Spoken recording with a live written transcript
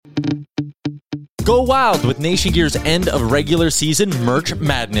Go wild with Nation Gear's end of regular season merch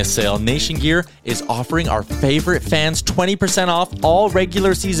madness sale. Nation Gear is offering our favorite fans 20% off all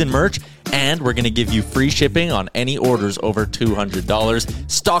regular season merch, and we're going to give you free shipping on any orders over $200.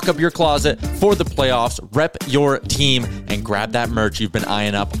 Stock up your closet for the playoffs, rep your team, and grab that merch you've been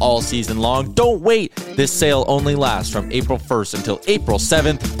eyeing up all season long. Don't wait. This sale only lasts from April 1st until April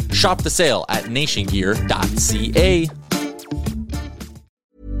 7th. Shop the sale at nationgear.ca.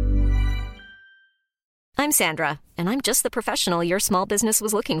 I'm Sandra, and I'm just the professional your small business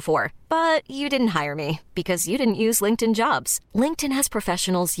was looking for. But you didn't hire me because you didn't use LinkedIn Jobs. LinkedIn has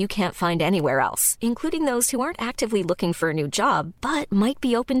professionals you can't find anywhere else, including those who aren't actively looking for a new job, but might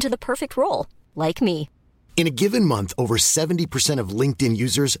be open to the perfect role, like me. In a given month, over 70% of LinkedIn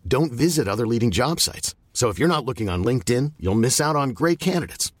users don't visit other leading job sites. So if you're not looking on LinkedIn, you'll miss out on great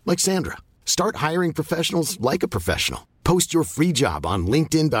candidates like Sandra. Start hiring professionals like a professional. Post your free job on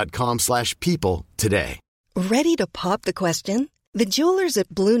linkedin.com/people today. Ready to pop the question? The jewelers at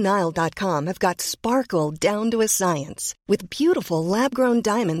BlueNile.com have got sparkle down to a science with beautiful lab-grown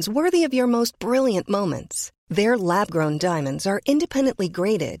diamonds worthy of your most brilliant moments. Their lab-grown diamonds are independently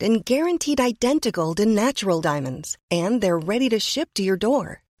graded and guaranteed identical to natural diamonds, and they're ready to ship to your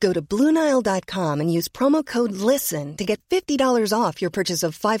door. Go to BlueNile.com and use promo code LISTEN to get $50 off your purchase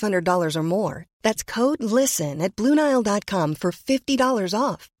of $500 or more. That's code LISTEN at BlueNile.com for $50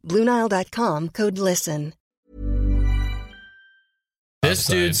 off. BlueNile.com, code LISTEN. This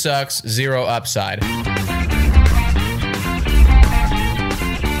dude sucks, zero upside.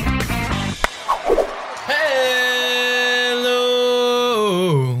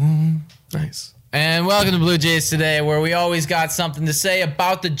 Hello. Nice. And welcome to Blue Jays Today, where we always got something to say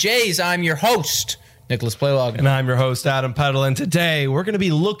about the Jays. I'm your host, Nicholas Playlog. And I'm your host, Adam Peddle. And today we're going to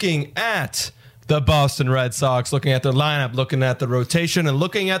be looking at the Boston Red Sox, looking at their lineup, looking at the rotation, and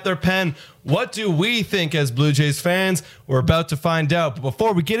looking at their pen. What do we think as Blue Jays fans? We're about to find out. But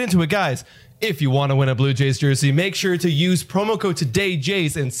before we get into it, guys, if you want to win a Blue Jays jersey, make sure to use promo code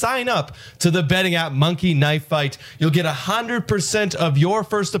TODAYJays and sign up to the betting app Monkey Knife Fight. You'll get 100% of your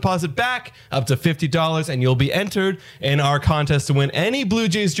first deposit back, up to $50, and you'll be entered in our contest to win any Blue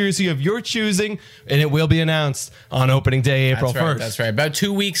Jays jersey of your choosing, and it will be announced on opening day, April 1st. That's right. About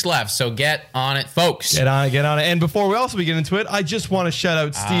 2 weeks left, so get on it, folks. Get on it. And before we also get into it, I just want to shout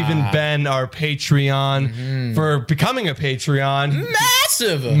out Stephen Ben, our Patreon, for becoming a Patreon.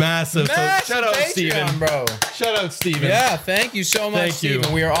 Massive. So shout out, Patreon, Steven. bro. Shout out, Steven. Yeah, thank you so much,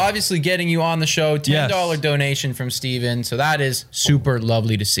 Steven. We are obviously getting you on the show. $10 donation from Steven. So that is super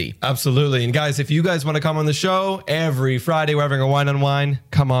lovely to see. Absolutely. And guys, if you guys want to come on the show every Friday, we're having a wine on wine,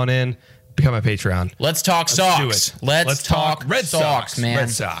 come on in. Become a Patreon. Let's talk Sox. Let's talk Red Sox, man. Red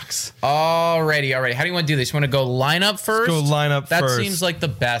Sox. Alrighty. How do you want to do this? You want to go lineup first? Let's go lineup that first. That seems like the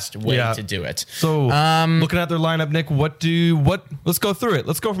best way to do it. So, looking at their lineup, Nick, let's go through it.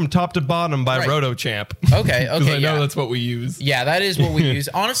 Let's go from top to bottom by RotoChamp. Okay. Because I know that's what we use. Yeah, that is what we use.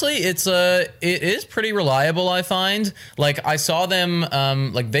 Honestly, it is pretty reliable, I find. Like, I saw them,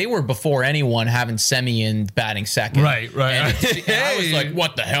 they were before anyone having Semien batting second. Right. And I was like,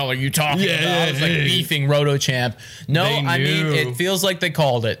 what the hell are you talking about? I was like beefing RotoChamp. No, I mean, it feels like they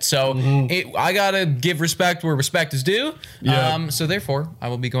called it. So I got to give respect where respect is due. Yep. So therefore, I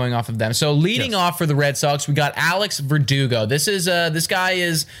will be going off of them. So leading off for the Red Sox, we got Alex Verdugo. This guy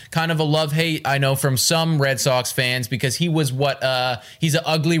is kind of a love-hate, I know, from some Red Sox fans because he was he's an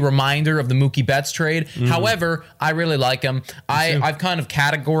ugly reminder of the Mookie Betts trade. However, I really like him. I've kind of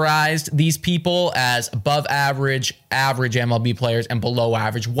categorized these people as above average MLB players and below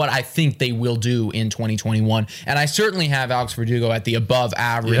average, what I think they will do in 2021. And I certainly have Alex Verdugo at the above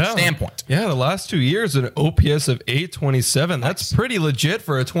average standpoint. Yeah, the last 2 years, an OPS of 827. That's pretty legit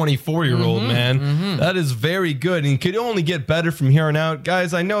for a 24-year-old, man. That is very good. And could only get better from here on out.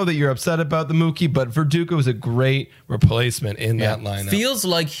 Guys, I know that you're upset about the Mookie, but Verdugo is a great replacement in that lineup. Feels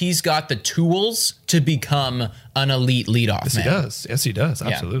like he's got the tools to become an elite leadoff man. Yes, he does.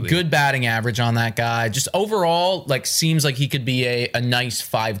 Absolutely. Good batting average on that guy. Just overall, seems like he could be a nice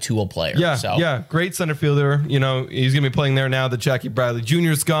 5-tool player. Yeah. Great center fielder. You know, he's going to be playing there now that Jackie Bradley Jr.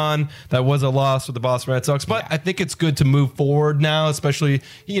 is gone. That was a loss for the Boston Red Sox. But I think it's good to move forward now, especially,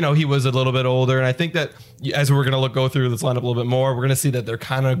 he was a little bit older. And I think that as we're going to go through this lineup a little bit more, we're going to see that they're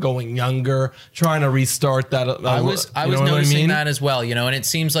kind of going younger, trying to restart that. I was noticing that as well, and it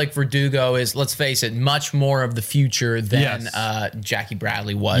seems like Verdugo is, let's face face it, much more of the future than Jackie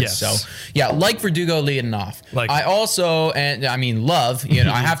Bradley was. Yes. So, yeah, like Verdugo leading off. I love,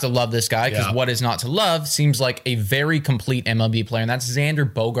 I have to love this guy because what is not to love seems like a very complete MLB player, and that's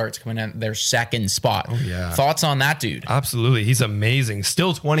Xander Bogaerts coming in their second spot. Oh, yeah. Thoughts on that dude? Absolutely. He's amazing.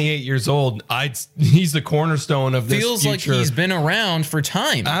 Still 28 years old. He's the cornerstone of this Feels future. like he's been around for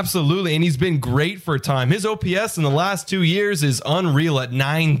time. Absolutely, and he's been great for time. His OPS in the last 2 years is unreal at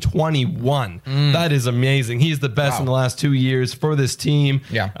 921. That is amazing. He's the best in the last 2 years for this team.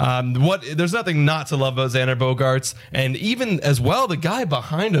 Yeah. There's nothing not to love about Xander Bogaerts, and even as well, the guy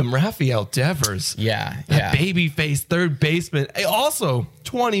behind him, Rafael Devers. That baby-faced third baseman, also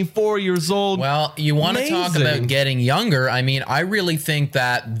 24 years old. Well, you want to talk about getting younger. I mean, I really think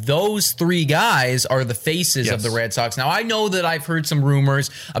that those three guys are the faces of the Red Sox. Now, I know that I've heard some rumors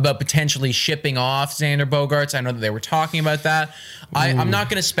about potentially shipping off Xander Bogaerts. I know that they were talking about that. I'm not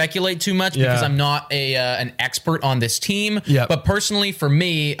going to speculate too much because I'm not an expert on this team. But personally, for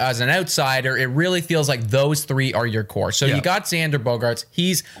me, as an outsider, it really feels like those three are your core. So you got Xander Bogaerts.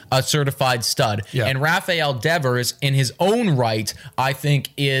 He's a certified stud. And Rafael Devers, in his own right, I think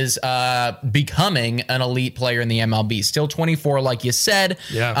is becoming an elite player in the MLB. Still 24, like you said.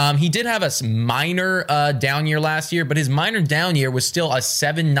 He did have a minor down year last year, but his minor down year was still a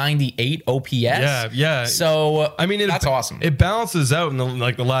 798 OPS. So, I mean, that's awesome. It balances out in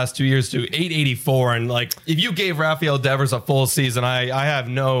the last 2 years to 884. And if you gave Rafael Devers a full season, I have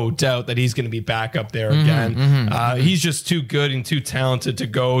no doubt that he's going to be back up there again. He's just too good and too talented to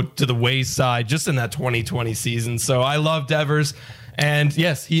go to the wayside just in that 2020 season. So I love Devers. And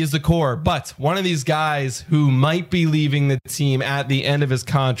yes, he is the core. But one of these guys who might be leaving the team at the end of his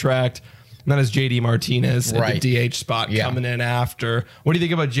contract, and that is JD Martinez at the DH spot coming in after. What do you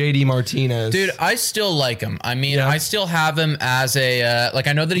think about JD Martinez? Dude, I still like him. I mean, I still have him as a,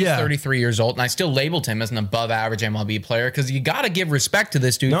 I know that he's 33 years old, and I still labeled him as an above average MLB player because you got to give respect to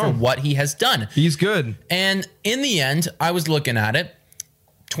this dude for what he has done. He's good. And in the end, I was looking at it.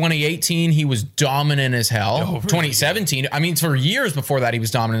 2018, he was dominant as hell. 2017, I mean, for years before that, he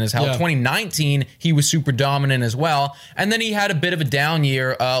was dominant as hell. 2019, he was super dominant as well. And then he had a bit of a down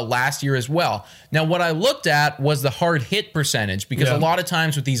year last year as well. Now, what I looked at was the hard hit percentage because a lot of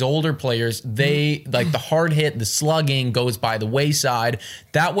times with these older players, they like the hard hit, the slugging goes by the wayside.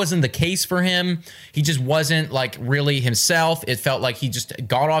 That wasn't the case for him. He just wasn't like really himself. It felt like he just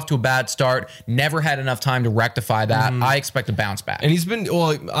got off to a bad start, never had enough time to rectify that. I expect a bounce back. And he's been,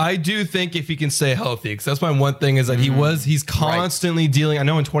 I do think if he can stay healthy, because that's my one thing is that he's constantly dealing. I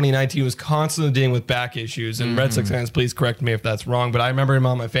know in 2019 he was constantly dealing with back issues, and Red Sox fans, please correct me if that's wrong, but I remember him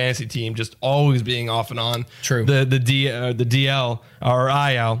on my fantasy team just always being off and on. True. The DL or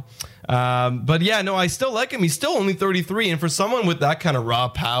IL. But yeah, no, I still like him. He's still only 33. And for someone with that kind of raw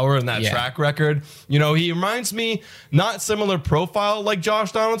power and that track record, he reminds me not similar profile like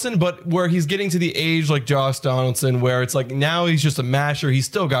Josh Donaldson, but where he's getting to the age like Josh Donaldson, where it's like now he's just a masher. He's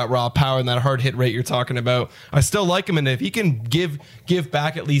still got raw power and that hard hit rate you're talking about. I still like him. And if he can give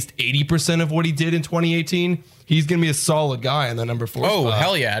back at least 80% of what he did in 2018, he's going to be a solid guy in the number 4 spot.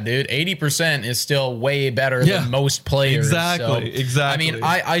 Hell yeah, dude. 80% is still way better than most players. Exactly. I mean,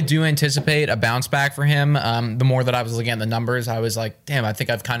 I do anticipate a bounce back for him. The more that I was looking at the numbers, I was like, damn, I think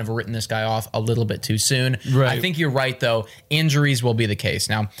I've kind of written this guy off a little bit too soon. I think you're right, though. Injuries will be the case.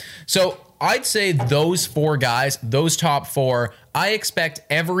 Now, so I'd say those 4 guys, those top 4, I expect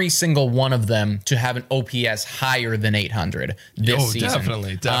every single one of them to have an OPS higher than 800 this season.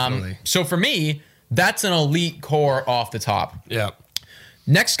 Definitely. So for me, that's an elite core off the top. Yeah.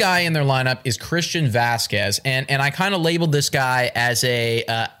 Next guy in their lineup is Christian Vasquez, and I kind of labeled this guy as a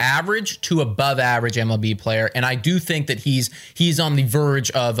average to above average MLB player, and I do think that he's on the verge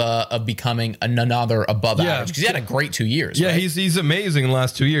of becoming another above average because he had a great 2 years. Yeah, right? he's amazing in the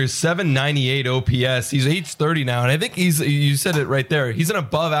last 2 years. 798 OPS. He's age 30 now, and I think you said it right there. He's an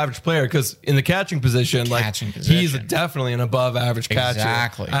above average player because in the catching position, he's definitely an above average catcher.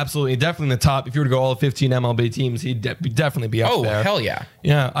 Exactly, absolutely, definitely in the top. If you were to go all 15 MLB teams, he'd definitely be up there. Oh hell yeah.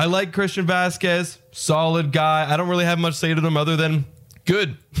 Yeah, I like Christian Vasquez. Solid guy. I don't really have much to say to him other than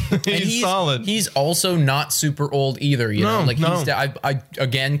good. he's solid. He's also not super old either. You know, no. I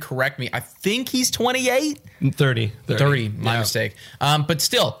again, correct me. I think he's 28. 30. My mistake. But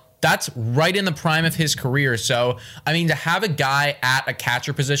still, that's right in the prime of his career. So, I mean, to have a guy at a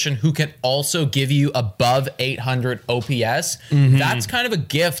catcher position who can also give you above 800 OPS, that's kind of a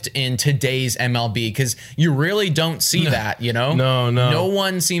gift in today's MLB because you really don't see that, you know? No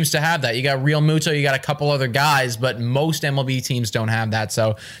one seems to have that. You got Real Muto, you got a couple other guys, but most MLB teams don't have that.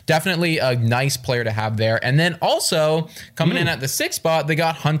 So definitely a nice player to have there. And then also coming in at the 6th spot, they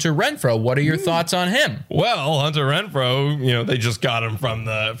got Hunter Renfroe. What are your thoughts on him? Well, Hunter Renfroe, you know, they just got him from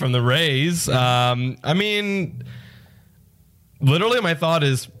the Rays. I mean, literally my thought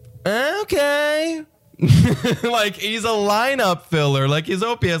is, okay. Like, he's a lineup filler. Like, his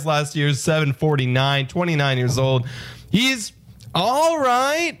OPS last year is 749, 29 years old. He's all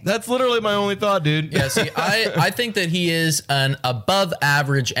right. That's literally my only thought, dude. Yeah, see, I think that he is an above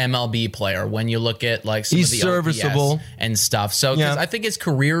average MLB player when you look at like some of the serviceable OPS and stuff. So 'cause I think his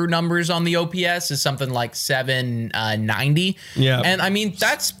career numbers on the OPS is something like 790. Yeah. And I mean,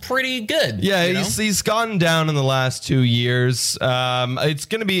 that's pretty good. Yeah, you know? he's gone down in the last 2 years. It's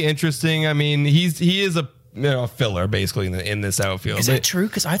going to be interesting. I mean, he is a filler basically in this outfield. Is that true?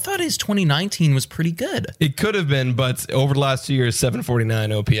 Because I thought his 2019 was pretty good. It could have been, but over the last 2 years,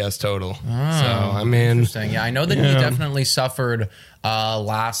 749 OPS total. So I mean, interesting. Yeah, I know that he definitely suffered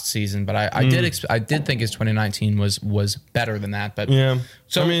last season, but I did think his 2019 was better than that. But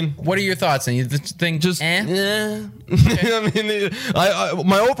so I mean, what are your thoughts? And you think just Okay. I mean,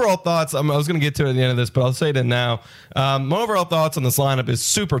 my overall thoughts. I was going to get to it at the end of this, but I'll say it now. My overall thoughts on this lineup is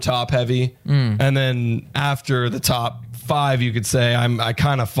super top heavy, and then after the top 5, you could say I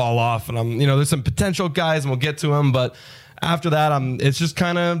kind of fall off, and there's some potential guys, and we'll get to them, but. After that, it's just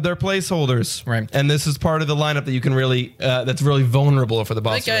kind of their placeholders, right? And this is part of the lineup that you can really, that's really vulnerable for the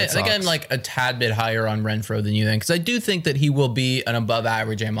Boston Red Sox. I think I'm like a tad bit higher on Renfroe than you think, because I do think that he will be an above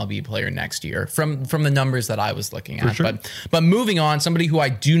average MLB player next year from the numbers that I was looking at. Sure. But moving on, somebody who I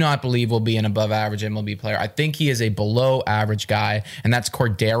do not believe will be an above average MLB player, I think he is a below average guy, and that's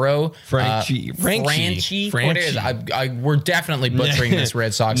Cordero. Franchi. We're definitely butchering this,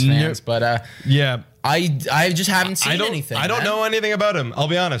 Red Sox fans, but yeah. I just haven't seen anything. I don't know anything about him. I'll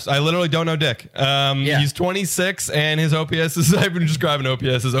be honest. I literally don't know Dick. He's 26 and his OPS is, I've been just grabbing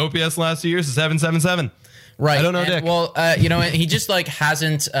OPS. His OPS last 2 years is 777. Right. I don't know Dick. Well, he just like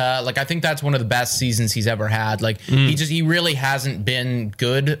hasn't I think that's one of the best seasons he's ever had. Like he really hasn't been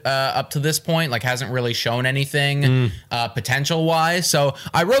good up to this point. Like hasn't really shown anything potential wise. So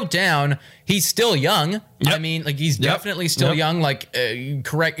I wrote down he's still young. Yep. I mean, like he's definitely still young. Like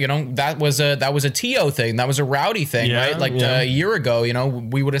correct. That was a T.O. thing. That was a Rowdy thing, right? Like a year ago,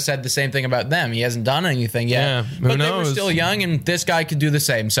 we would have said the same thing about them. He hasn't done anything yet. Yeah. But they were still young, and this guy could do the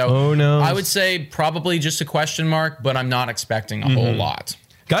same. So I would say probably just a question mark, but I'm not expecting a whole lot.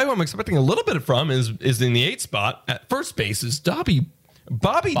 Guy who I'm expecting a little bit from is in the 8th spot at first base is Bobby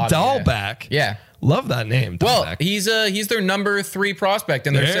Dalbec. Yeah. Love that name. Well, he's their number 3 prospect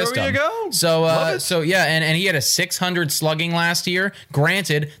in their system. There you go. So yeah, and he had a 600 slugging last year.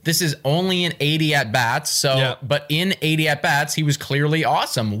 Granted, this is only in 80 at bats. But in 80 at bats, he was clearly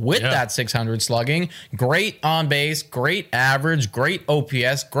awesome with that 600 slugging. Great on base, great average, great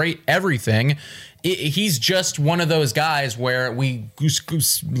OPS, great everything. He's just one of those guys where we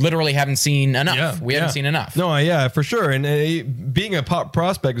literally haven't seen enough. We haven't seen enough. No, yeah, for sure. And being a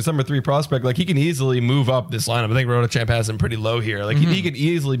prospect, a number 3 prospect, like he can easily move up this lineup. I think Rotochamp has him pretty low here. Like he could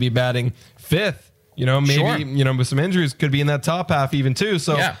easily be batting 5th. Maybe with some injuries could be in that top half even too.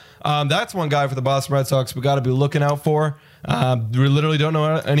 So that's one guy for the Boston Red Sox we got to be looking out for. We literally don't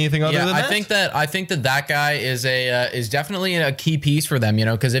know anything other than that. I think that guy is definitely a key piece for them,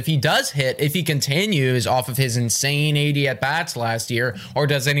 because if he does if he continues off of his insane 80 at bats last year or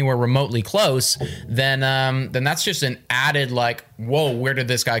does anywhere remotely close, then that's just an added like, whoa, where did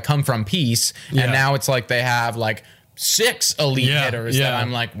this guy come from piece? And now it's like they have like 6 elite hitters that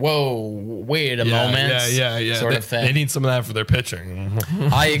I'm like, whoa, wait a moment. Sort of thing. They need some of that for their pitching.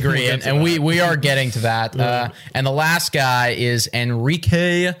 I agree. and we are getting to that. And the last guy is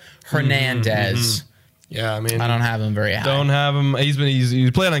Enrique Hernandez. Yeah, I mean, I don't have him very high. Don't have him.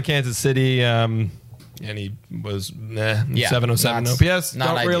 He's playing on Kansas City. And he was 707 OPS. Not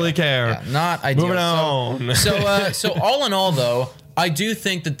don't ideal. really care. Yeah, not ideal. Moving on. So all in all, though, I do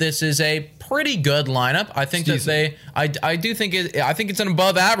think that this is a pretty good lineup. I think I think it's an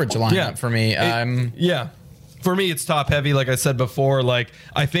above average lineup for me. For me, it's top heavy. Like I said before, like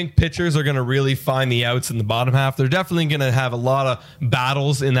I think pitchers are going to really find the outs in the bottom half. They're definitely going to have a lot of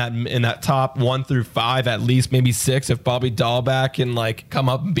battles in that top 1 through 5, at least maybe 6, if Bobby Dahlback can like come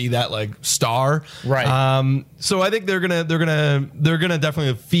up and be that like star. Right. So I think they're gonna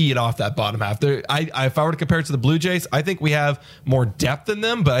definitely feed off that bottom half. If I were to compare it to the Blue Jays, I think we have more depth in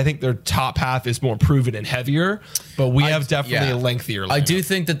them, but I think their top half is more proven and heavier. But we have definitely a lengthier lineup. I do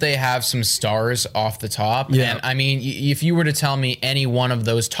think that they have some stars off the top. Yeah. And I mean, if you were to tell me any one of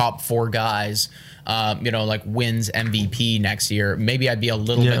those top 4 guys, like wins MVP next year, maybe I'd be a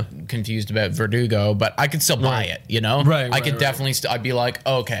little bit confused about Verdugo, but I could still buy it, I could definitely I'd be like,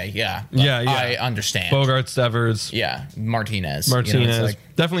 okay, I understand. Bogarts, Devers. Yeah, Martinez.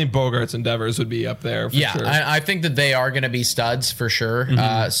 Definitely Bogarts and Devers would be up there for sure. I think that they are going to be studs for sure.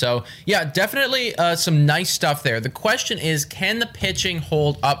 So, definitely some nice stuff there. The question is, can the pitching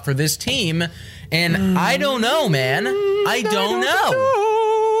hold up for this team? And I don't know, man. I don't know.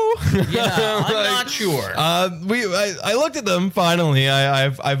 Yeah, I'm not sure. I looked at them finally.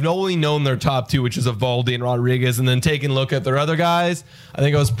 I've only known their top 2, which is Eovaldi and Rodriguez, and then taking a look at their other guys. I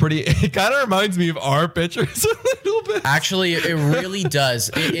think it kind of reminds me of our pitchers a little bit. Actually, it really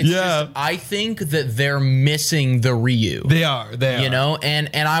does. Just, I think that they're missing the Ryu. They are. And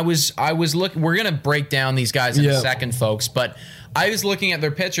I was looking. We're gonna break down these guys in a second, folks. But I was looking at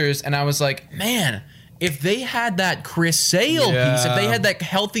their pitchers, and I was like, man, if they had that Chris Sale piece, if they had that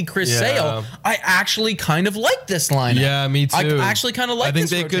healthy Chris Sale, I actually kind of like this lineup. Yeah, me too. I actually kind of like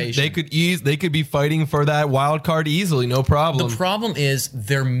this rotation. They could be fighting for that wild card easily, no problem. The problem is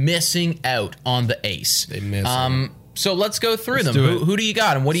they're missing out on the ace. They miss him. So let's go through them. Who do you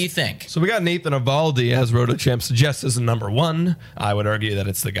got, and what do you think? So we got Nathan Eovaldi, as RotoChamp suggests, as number 1. I would argue that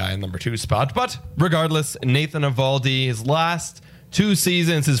it's the guy in number 2 spot. But regardless, Nathan Eovaldi, his last 2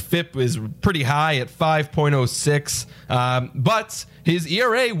 seasons, his FIP is pretty high at 5.06. But his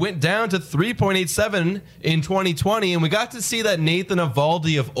ERA went down to 3.87 in 2020, and we got to see that Nathan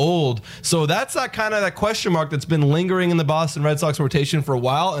Eovaldi of old. So that's that question mark that's been lingering in the Boston Red Sox rotation for a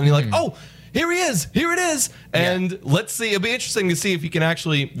while. And you're like, oh, here he is. Here it is. And let's see. It'll be interesting to see if he can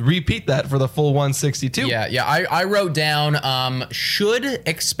actually repeat that for the full 162. Yeah. I wrote down should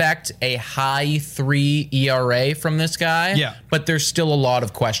expect a high 3 ERA from this guy. Yeah. But there's still a lot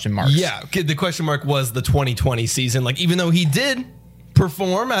of question marks. Yeah. The question mark was the 2020 season. Like, even though he did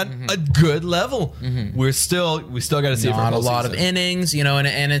perform at a good level, we still got to see it for a lot of innings, and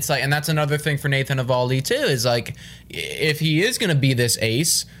it's like, and that's another thing for Nathan Eovaldi too, is like, if he is going to be this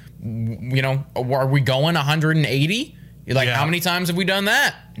ace, are we going 180? How many times have we done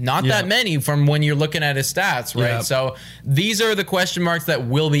that? Not that many from when you're looking at his stats, right? Yeah. So these are the question marks that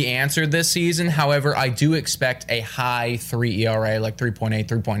will be answered this season. However, I do expect a high 3 ERA, like 3.8,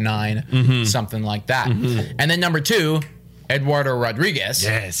 3.9, something like that. And then number 2, Eduardo Rodriguez.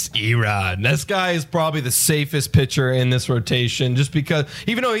 Yes, Erod. This guy is probably the safest pitcher in this rotation, just because,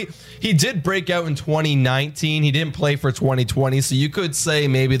 even though he did break out in 2019, he didn't play for 2020, so you could say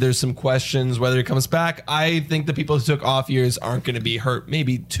maybe there's some questions whether he comes back. I think the people who took off years aren't going to be hurt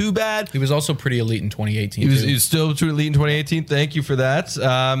maybe too bad. He was also pretty elite in 2018. He was still too elite in 2018. Thank you for that.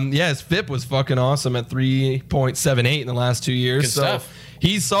 His FIP was fucking awesome at 3.78 in the last 2 years. Good stuff.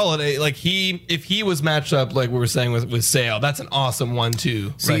 He's solid. Like, if he was matched up like we were saying with Sale, that's an awesome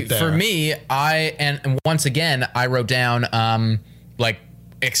 1-2 right there. For me, and once again, I wrote down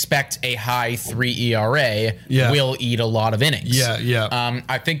expect a high 3 ERA, will eat a lot of innings.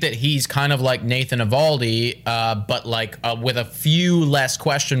 I think that he's kind of like Nathan Eovaldi, but with a few less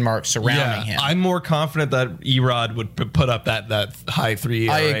question marks surrounding him. I'm more confident that Erod would put up that high 3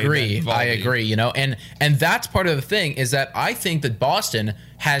 ERA. I agree. And that's part of the thing, is that I think that Boston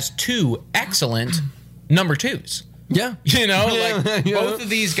has 2 excellent number 2s. Yeah. Both of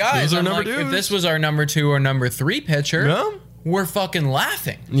these guys. If this was our number 2 or number 3 pitcher, we're fucking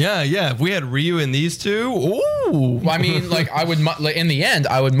laughing. Yeah. If we had Ryu and these 2, ooh. I mean, I would in the end,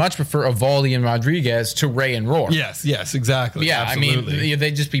 I would much prefer Eovaldi and Rodriguez to Ray and Roar. Yes, exactly. Yeah, absolutely. I mean,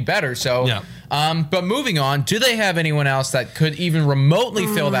 they'd just be better. So, but moving on, do they have anyone else that could even remotely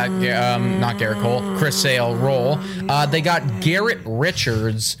fill that? Not Garrett Cole, Chris Sale role. They got Garrett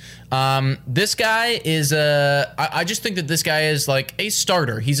Richards. This guy is I just think that this guy is like a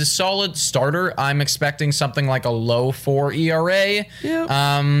starter. He's a solid starter. I'm expecting something like a low 4 ERA.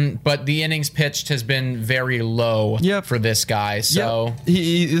 But the innings pitched has been very low for this guy. So this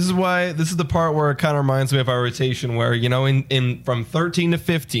is the part where it kind of reminds me of our rotation, where in from 13 to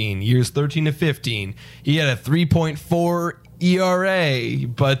 15, years 13 to 15, he had a 3.4 ERA,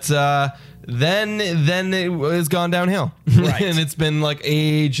 but then it has gone downhill. Right. And it's been like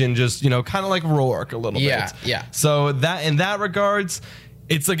age and just, kind of like Rourke a little bit. Yeah. So that in that regards,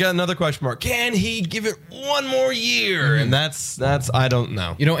 it's like another question mark. Can he give it one more year? And that's I don't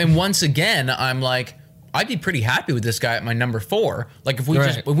know. And once again, I'm like, I'd be pretty happy with this guy at my number 4. Like if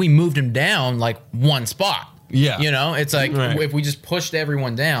we moved him down like one spot. Yeah. It's like if we just pushed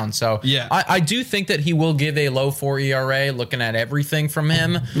everyone down. So yeah. I do think that he will give a low 4 ERA looking at everything from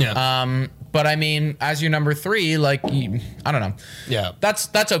him. Yeah. But I mean, as your number 3, like, I don't know. Yeah.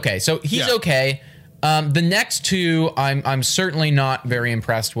 That's okay. So he's okay. The next 2, I'm certainly not very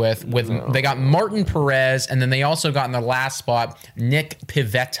impressed with. They got Martin Perez, and then they also got in the last spot Nick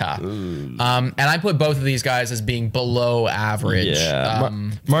Pivetta. And I put both of these guys as being below average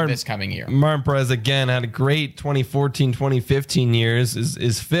for this coming year. Martin Perez again had a great 2014, 2015 years.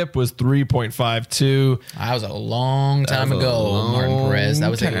 His FIP was 3.52. That was a long time ago, Martin Perez.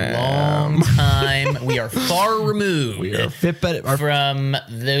 That was a long time. We are far removed. We are FIP from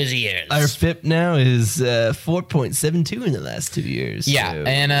those years. Our FIP now is 4.72 in the last 2 years. Yeah, so.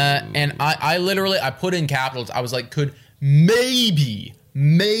 and I literally I put in capitals. I was like, could maybe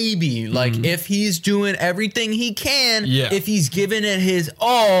like if he's doing everything he can, if he's giving it his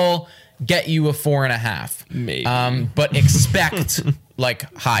all, get you a 4.5. Maybe, but expect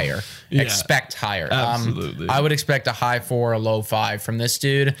like higher. Yeah. Expect higher. Absolutely. I would expect a high 4, a low 5 from this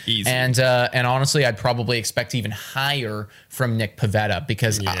dude. Easy. And honestly, I'd probably expect even higher from Nick Pivetta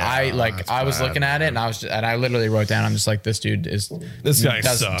because I was looking at it and I literally wrote down, I'm just like, this dude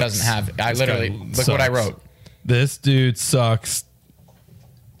doesn't have. I literally look what I wrote. This dude sucks.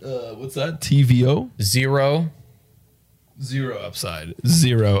 What's that? TVO? 0. Zero upside.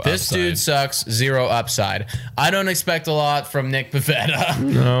 Zero upside. This dude sucks. 0 upside. I don't expect a lot from Nick Pivetta.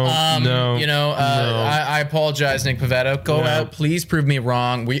 No. I apologize, Nick Pivetta. Go out. Please prove me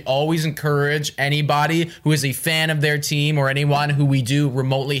wrong. We always encourage anybody who is a fan of their team or anyone who we do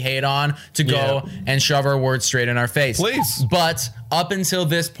remotely hate on to go and shove our words straight in our face. Please. But up until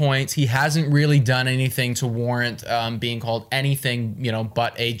this point, he hasn't really done anything to warrant being called anything,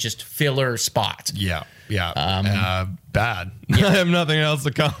 but a just filler spot. Yeah. Yeah. Bad. I have nothing else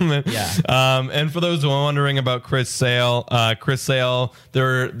to comment. Yeah. And for those who are wondering about Chris Sale,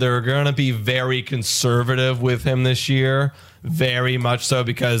 they're going to be very conservative with him this year. Very much so,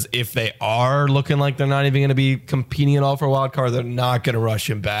 because if they are looking like they're not even going to be competing at all for a wild card, they're not going to rush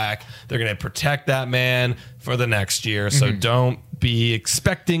him back. They're going to protect that man for the next year. So don't be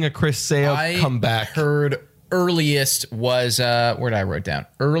expecting a Chris Sale comeback. I heard earliest was, where did I write down?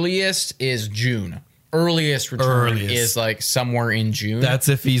 Earliest is June. Earliest return is like somewhere in June. That's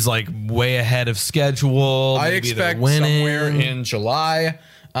if he's like way ahead of schedule. I expect somewhere in July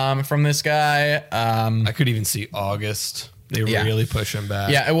from this guy. I could even see August. They really push him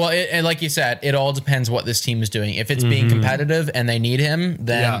back. Yeah, well, and like you said, it all depends what this team is doing. If it's being competitive and they need him,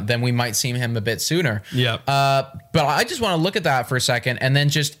 then we might see him a bit sooner. Yeah. But I just want to look at that for a second, and then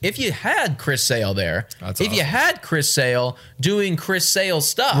just if you had Chris Sale there, if you had Chris Sale doing Chris Sale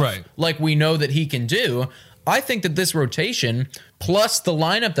stuff, like we know that he can do, I think that this rotation plus the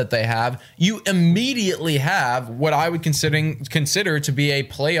lineup that they have, you immediately have what I would consider to be a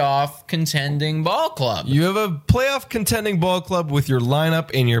playoff contending ball club. You have a playoff contending ball club with your lineup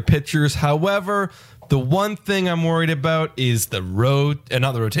and your pitchers. However, the one thing I'm worried about is the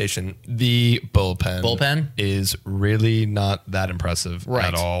not the rotation, the bullpen. Bullpen is really not that impressive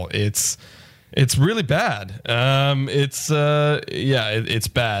at all. It's really bad. It's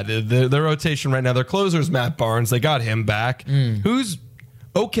bad. The rotation right now, their closer is Matt Barnes. They got him back. Who's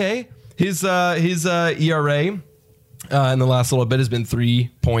okay. His ERA in the last little bit has been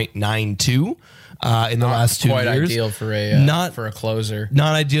 3.92 in the last 2 years. Quite ideal for a closer.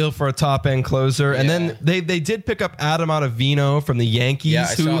 Not ideal for a top end closer. And then they did pick up Adam Ottavino from the Yankees. Yeah,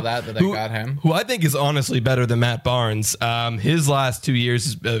 I saw that they got him. Who I think is honestly better than Matt Barnes. His last 2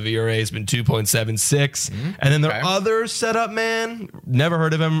 years of ERA has been 2.76. And then their other setup man, never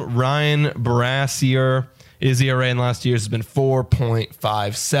heard of him, Ryan Brasier. His ERA in the last 2 years has been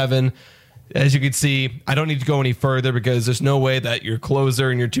 4.57. As you can see, I don't need to go any further because there's no way that your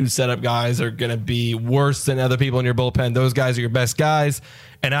closer and your 2 setup guys are going to be worse than other people in your bullpen. Those guys are your best guys.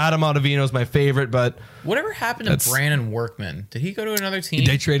 And Adam Ottavino is my favorite, but... Whatever happened to Brandon Workman? Did he go to another team?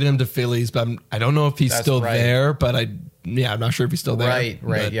 They traded him to Phillies, but I don't know if he's still there, but I'm not sure if he's still there. Right.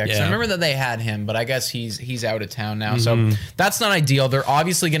 Because I remember that they had him, but I guess he's out of town now. So that's not ideal. They're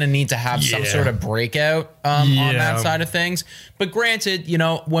obviously going to need to have some sort of breakout on that side of things. But granted,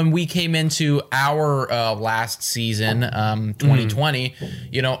 when we came into our last season, 2020,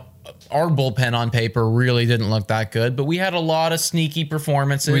 our bullpen on paper really didn't look that good, but we had a lot of sneaky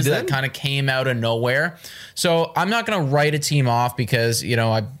performances that kind of came out of nowhere. So I'm not going to write a team off because,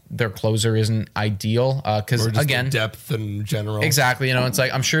 their closer isn't ideal. Because again, depth in general. Exactly. It's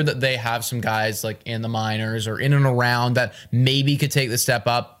like, I'm sure that they have some guys like in the minors or in and around that maybe could take the step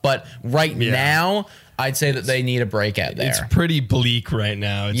up. But right now, I'd say that they need a breakout there. It's pretty bleak right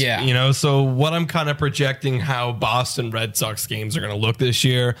now. So what I'm kind of projecting how Boston Red Sox games are going to look this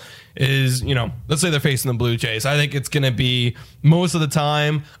year is, let's say they're facing the Blue Jays. I think it's going to be most of the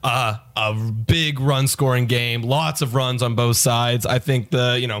time a big run scoring game, lots of runs on both sides. I think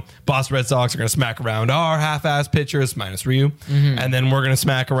the, Boston Red Sox are going to smack around our half-ass pitchers minus Ryu, and then we're going to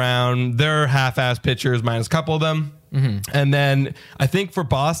smack around their half-ass pitchers minus a couple of them. And then I think for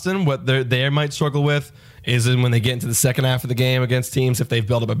Boston, what they might struggle with is when they get into the second half of the game against teams, if they've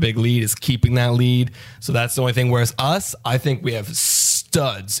built up a big lead, is keeping that lead. So that's the only thing. Whereas us, I think we have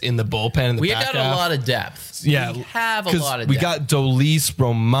studs in the bullpen in the back half. We got a lot of depth. Yeah. We have a lot of depth. We got Dolis,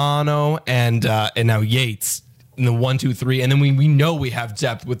 Romano, and now Yates in the 1, 2, 3, and then we know we have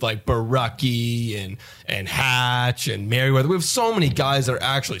depth with like Baraki and Hatch and Merriweather. We have so many guys that are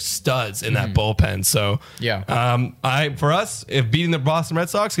actually studs in that bullpen. So for us, if beating the Boston Red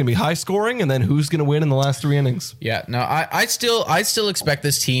Sox, gonna be high scoring, and then who's gonna win in the last 3 innings? Yeah, no, I still expect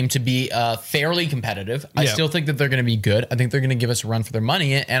this team to be fairly competitive. I still think that they're gonna be good. I think they're gonna give us a run for their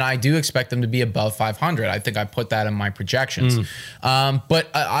money, and I do expect them to be above 500. I think I put that in my projections. But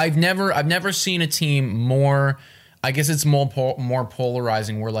I've never seen a team more. I guess it's more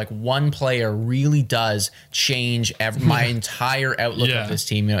polarizing where like one player really does change my entire outlook of this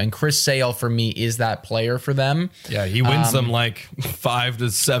team. And Chris Sale for me is that player for them. Yeah, he wins them like 5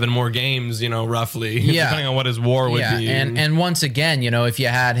 to 7 more games, roughly, depending on what his WAR would be. And once again, if you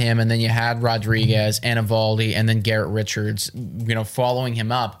had him and then you had Rodriguez and Eovaldi and then Garrett Richards, following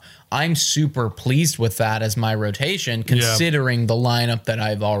him up, I'm super pleased with that as my rotation, considering the lineup that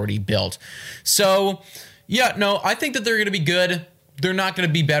I've already built. So. Yeah, no, I think that they're going to be good. They're not going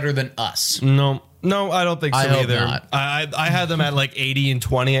to be better than us. No, I don't think so either. Not. I had them at like 80 and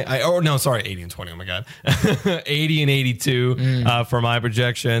 20. 80 and 20. Oh my god, 80 and 82 for my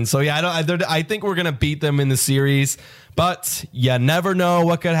projection. So yeah, I think we're going to beat them in the series. But you never know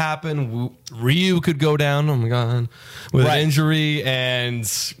what could happen. Ryu could go down. Oh my god, with an injury, and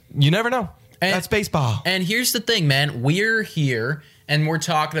you never know. That's baseball. And here's the thing, man. We're here, and we're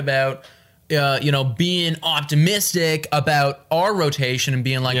talking about. Being optimistic about our rotation and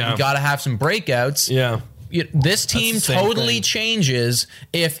being like, we got to have some breakouts. Yeah. This team totally changes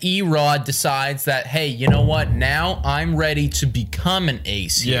if Erod decides that, hey, you know what? Now I'm ready to become an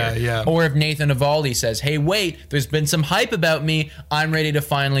ace here. Yeah. Or if Nathan Eovaldi says, hey, wait, there's been some hype about me. I'm ready to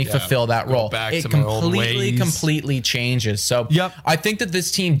finally fulfill that role. It completely changes. So I think that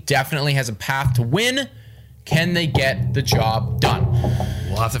this team definitely has a path to win. Can they get the job done?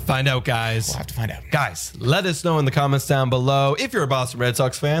 We'll have to find out, guys. We'll have to find out. Guys, let us know in the comments down below. If you're a Boston Red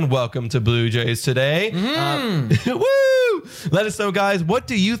Sox fan, welcome to Blue Jays Today. Woo! Let us know, guys. What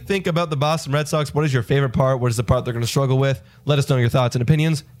do you think about the Boston Red Sox? What is your favorite part? What is the part they're going to struggle with? Let us know your thoughts and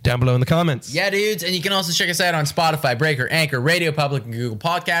opinions down below in the comments. Yeah, dudes. And you can also check us out on Spotify, Breaker, Anchor, Radio Public, and Google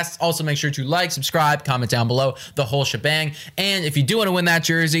Podcasts. Also, make sure to like, subscribe, comment down below, the whole shebang. And if you do want to win that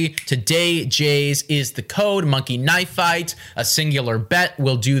jersey, today Jays is the code, Monkey Knife Fight. A singular bet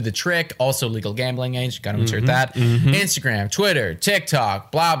will do the trick. Also, legal gambling age. Got to insert that. Instagram, Twitter,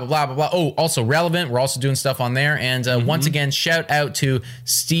 TikTok, blah, blah, blah, blah, blah. Oh, also relevant. We're also doing stuff on there. And once again, shout out to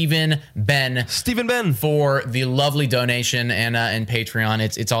Stephen Ben for the lovely donation and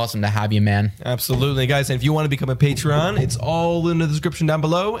Patreon. It's awesome to have you, man. Absolutely, guys. And if you want to become a Patreon, it's all in the description down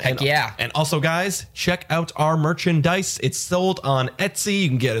below. Heck yeah. And also, guys, check out our merchandise. It's sold on Etsy. You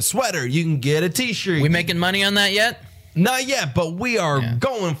can get a sweater. You can get a t-shirt. We making money on that yet? Not yet, but we are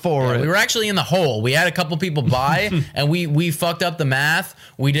going for it. We were actually in the hole. We had a couple people buy, and we fucked up the math.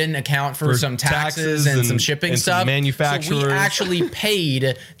 We didn't account for some taxes and some shipping stuff. Some manufacturers. So we actually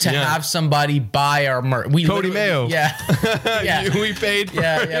paid to have somebody buy our merch. Cody Mayo. Yeah. We paid for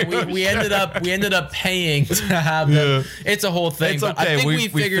it. We ended up paying to have them. It's a whole thing. It's okay. But I think we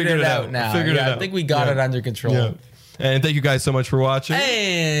figured it out now. I think we got it under control. Yeah. And thank you guys so much for watching.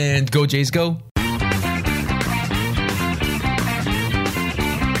 And go Jays, go.